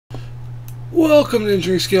Welcome to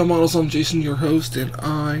Engineering Scale Models. I'm Jason, your host, and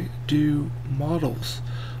I do models.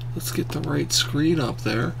 Let's get the right screen up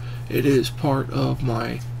there. It is part of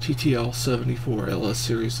my TTL 74 LS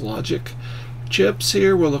series logic chips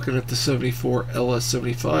here. We're looking at the 74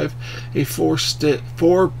 LS75, a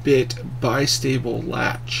 4-bit bistable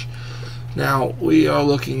latch. Now, we are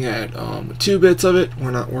looking at 2 bits of it.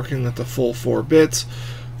 We're not working at the full 4 bits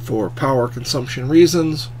for power consumption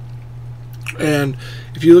reasons. And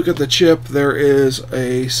if you look at the chip, there is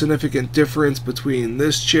a significant difference between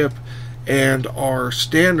this chip and our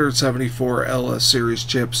standard 74 LS series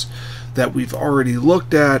chips that we've already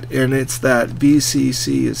looked at, and it's that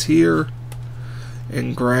VCC is here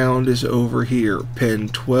and ground is over here, pin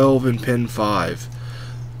 12 and pin 5.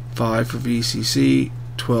 5 for VCC,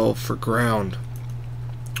 12 for ground.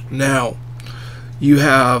 Now, you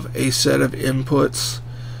have a set of inputs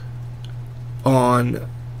on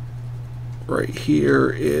right here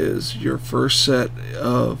is your first set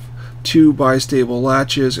of 2 bistable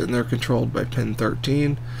latches, and they're controlled by pin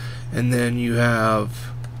 13. And then you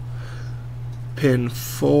have pin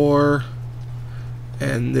 4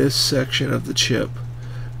 and this section of the chip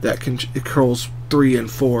that controls 3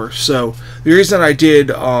 and 4. So the reason I did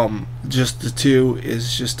just the 2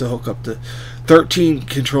 is just to hook up the 13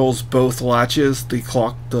 controls both latches, the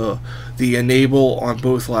clock, the enable on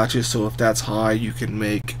both latches. So if that's high, you can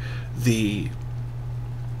make the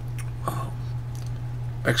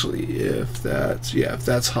actually if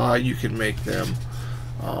that's high, you can make them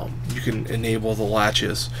you can enable the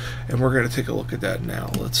latches, and we're going to take a look at that now.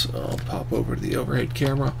 Let's pop over to the overhead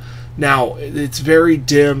camera. Now it's very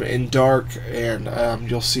dim and dark, and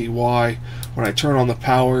you'll see why when I turn on the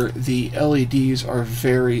power. The LEDs are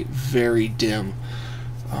very, very dim.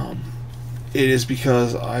 It is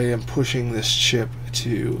because I am pushing this chip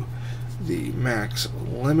to the max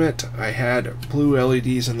limit. I had blue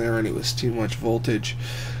LEDs in there and it was too much voltage.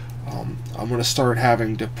 I'm going to start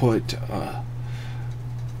having to put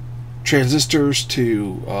transistors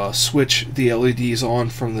to switch the LEDs on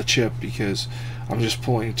from the chip because I'm just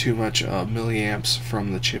pulling too much milliamps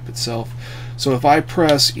from the chip itself. So if I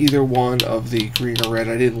press either one of the green or red,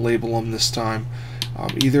 I didn't label them this time,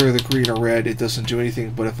 either the green or red, it doesn't do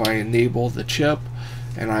anything. But if I enable the chip,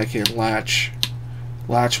 and I can latch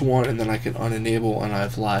one, and then I can unenable, and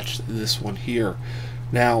I've latched this one here.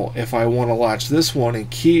 Now if I want to latch this one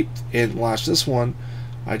and latch this one,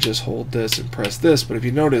 I just hold this and press this. But if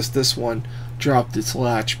you notice, this one dropped its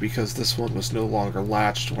latch because this one was no longer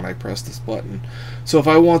latched when I pressed this button. So if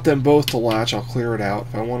I want them both to latch, I'll clear it out.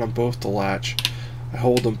 If I want them both to latch, I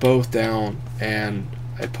hold them both down and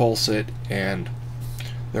I pulse it, and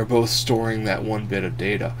they're both storing that 1 bit of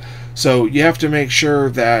data. So you have to make sure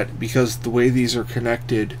that, because the way these are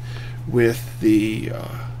connected with the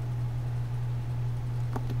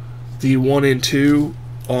 1 and 2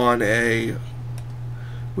 on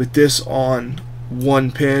with this on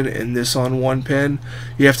 1 pin and this on 1 pin,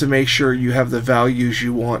 you have to make sure you have the values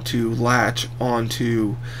you want to latch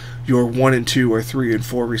onto your 1 and 2 or 3 and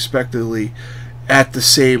 4 respectively at the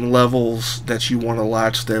same levels that you want to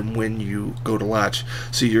latch them when you go to latch.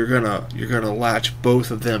 So you're gonna latch both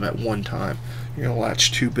of them at one time. You're gonna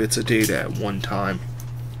latch 2 bits of data at one time.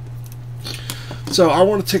 So I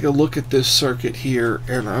want to take a look at this circuit here,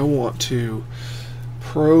 and I want to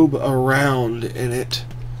probe around in it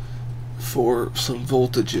for some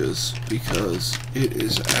voltages because it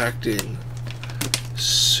is acting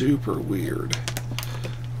super weird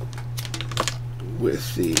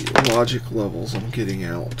with the logic levels I'm getting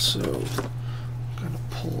out. So I'm going to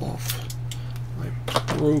pull off my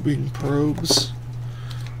probing probes,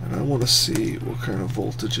 and I want to see what kind of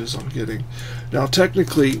voltages I'm getting. Now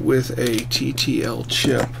technically with a TTL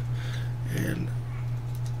chip, and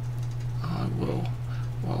I will,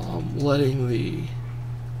 while I'm letting the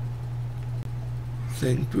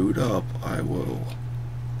thing boot up, I'm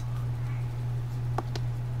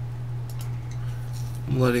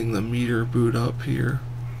letting the meter boot up here,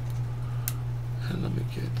 and let me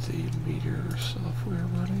get the meter software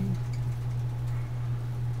running.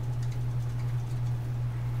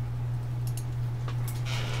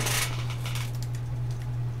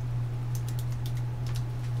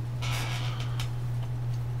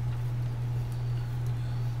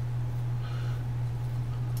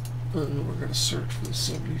 And we're going to search for the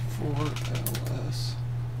 74 LS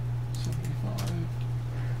 75.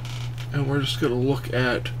 And we're just going to look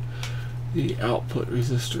at the output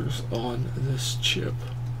resistors on this chip.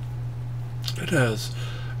 It has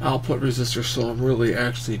output resistors, so I'm really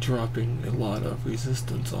actually dropping a lot of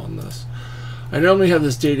resistance on this. I normally have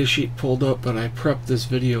this data sheet pulled up, but I prepped this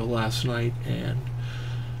video last night and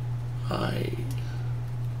I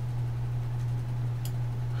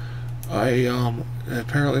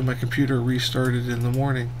Apparently my computer restarted in the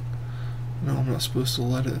morning. No, I'm not supposed to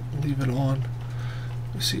leave it on.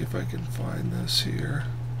 Let me see if I can find this here.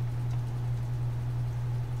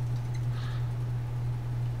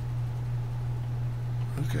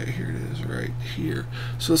 Okay, here it is right here.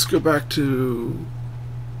 So let's go back to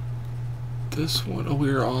this one. Oh,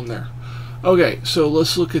 we were on there. Okay, so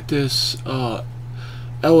let's look at this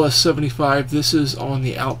LS75. This is on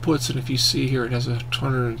the outputs, and if you see here, it has a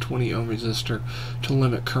 120 ohm resistor to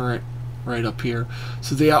limit current right up here.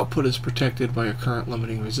 So the output is protected by a current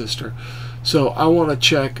limiting resistor. So I want to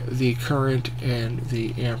check the current and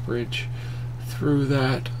the amperage through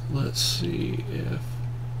that. Let's see if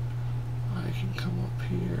I can come up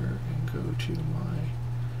here and go to my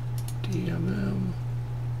DMM,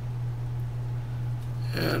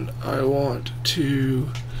 and I want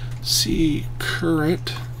to see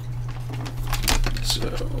current. So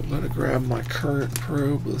I'm going to grab my current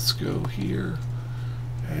probe. Let's go here,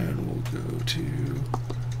 and we'll go to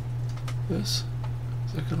this.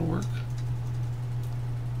 Is that going to work?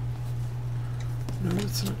 No,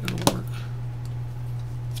 it's not going to work.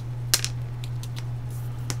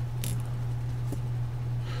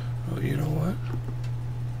 Oh, you know what?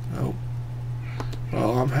 Nope.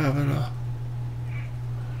 Well, I'm having a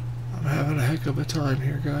heck of a time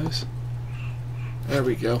here, guys. There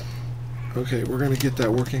we go. Okay, we're gonna get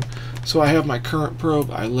that working. So I have my current probe.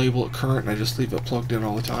 I label it current, and I just leave it plugged in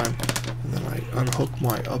all the time. And then I unhook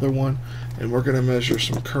my other one, and we're gonna measure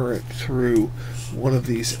some current through one of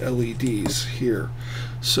these LEDs here.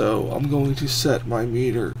 So I'm going to set my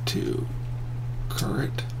meter to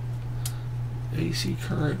current, AC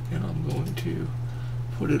current, and I'm going to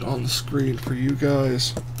put it on the screen for you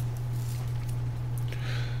guys.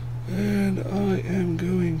 And I am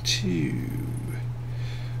going to,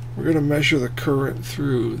 we're going to measure the current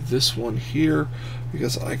through this one here,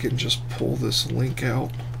 because I can just pull this link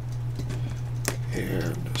out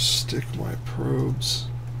and stick my probes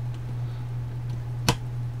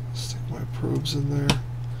in there,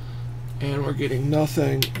 and we're getting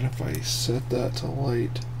nothing. And if I set that to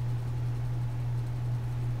light,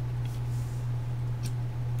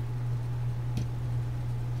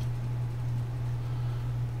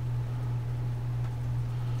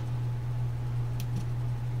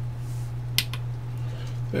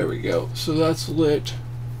 there we go. So that's lit,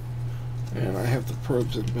 and I have the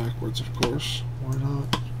probes in backwards, of course. Why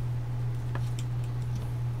not?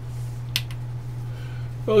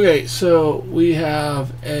 Okay, so we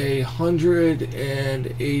have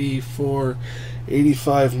 184,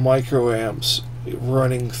 85 microamps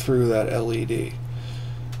running through that LED.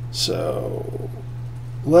 So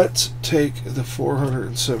let's take the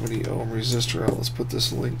 470 ohm resistor out. Let's put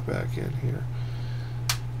this link back in here.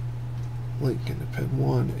 Link into pin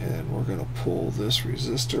 1, and we're going to pull this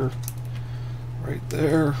resistor right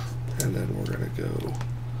there, and then we're going to go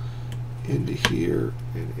into here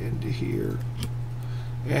and into here.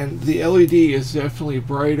 And the LED is definitely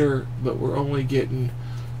brighter, but we're only getting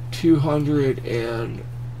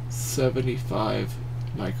 275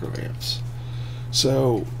 microamps.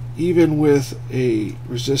 So even with a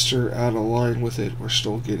resistor out of line with it, we're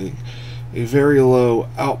still getting a very low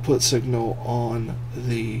output signal on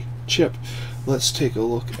the chip. Let's take a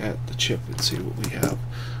look at the chip and see what we have.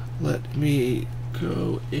 Let me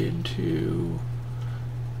go into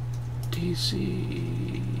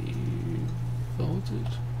DC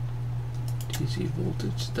voltage. DC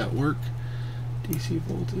voltage, did that work? DC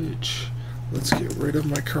voltage. Let's get rid of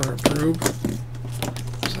my current probe,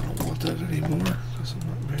 because I don't want that anymore, because I'm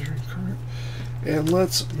not measuring current. And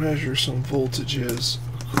let's measure some voltages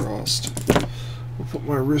across. We'll put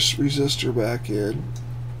my wrist resistor back in.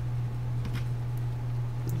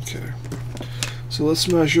 Okay, so let's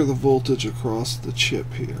measure the voltage across the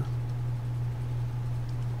chip here.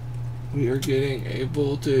 We are getting a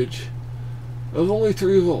voltage of only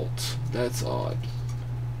 3 volts. That's odd.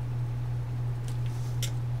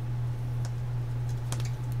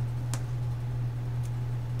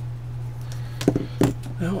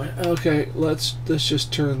 No, okay, let's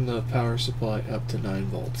just turn the power supply up to 9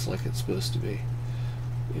 volts like it's supposed to be.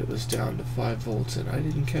 It was down to 5 volts, and I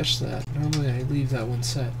didn't catch that. Normally I leave that one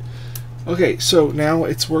set. Okay, so now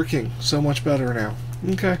it's working so much better now.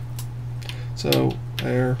 Okay, so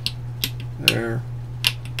there, they're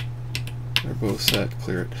both set.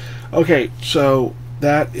 Clear it. Okay, so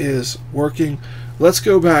that is working. Let's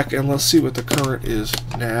go back and let's see what the current is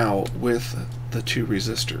now with the 2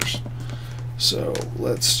 resistors. So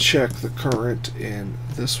let's check the current in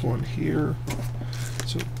this one here.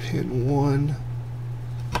 So pin 1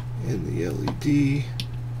 in the LED.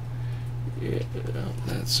 Yeah,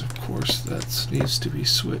 that's, of course, that needs to be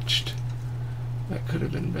switched. That could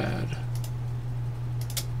have been bad.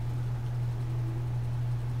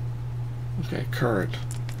 Okay, current.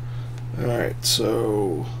 Alright,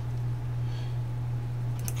 so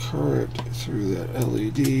current through that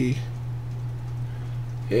LED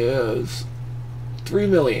is 3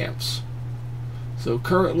 milliamps. So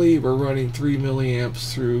currently we're running 3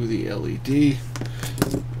 milliamps through the LED,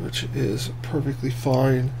 which is perfectly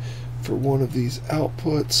fine for one of these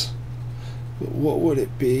outputs. But what would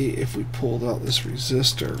it be if we pulled out this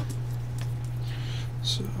resistor?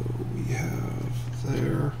 So we have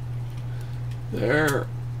there,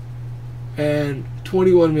 and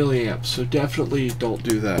 21 milliamps. So definitely don't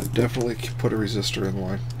do that. Definitely put a resistor in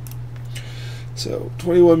line. So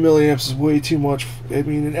 21 milliamps is way too much. I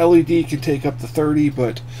mean, an LED can take up to 30,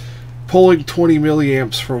 but pulling 20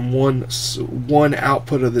 milliamps from one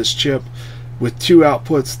output of this chip with two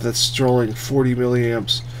outputs that's drawing 40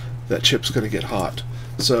 milliamps, that chip's going to get hot.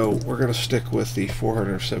 So we're going to stick with the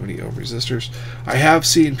 470 ohm resistors. I have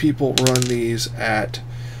seen people run these at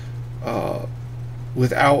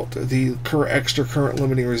without the extra current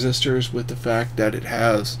limiting resistors, with the fact that it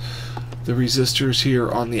has the resistors here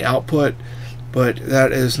on the output, but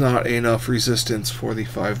that is not enough resistance for the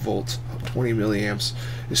 5 volts. 20 milliamps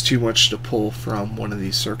is too much to pull from one of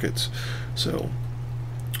these circuits. So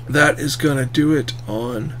that is going to do it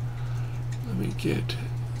on, let me get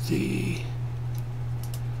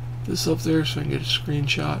this up there so I can get a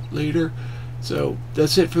screenshot later. So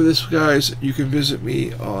that's it for this, guys. You can visit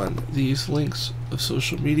me on these links of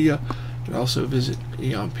social media. You can also visit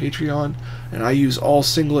me on Patreon, and I use all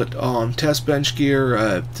singlet test bench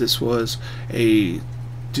gear. This was a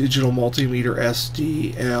digital multimeter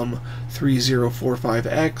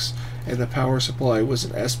SDM3045X, and the power supply was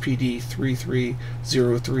an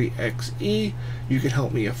SPD3303XE. You can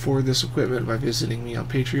help me afford this equipment by visiting me on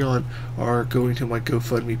Patreon or going to my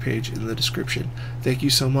GoFundMe page in the description. Thank you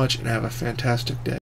so much, and have a fantastic day.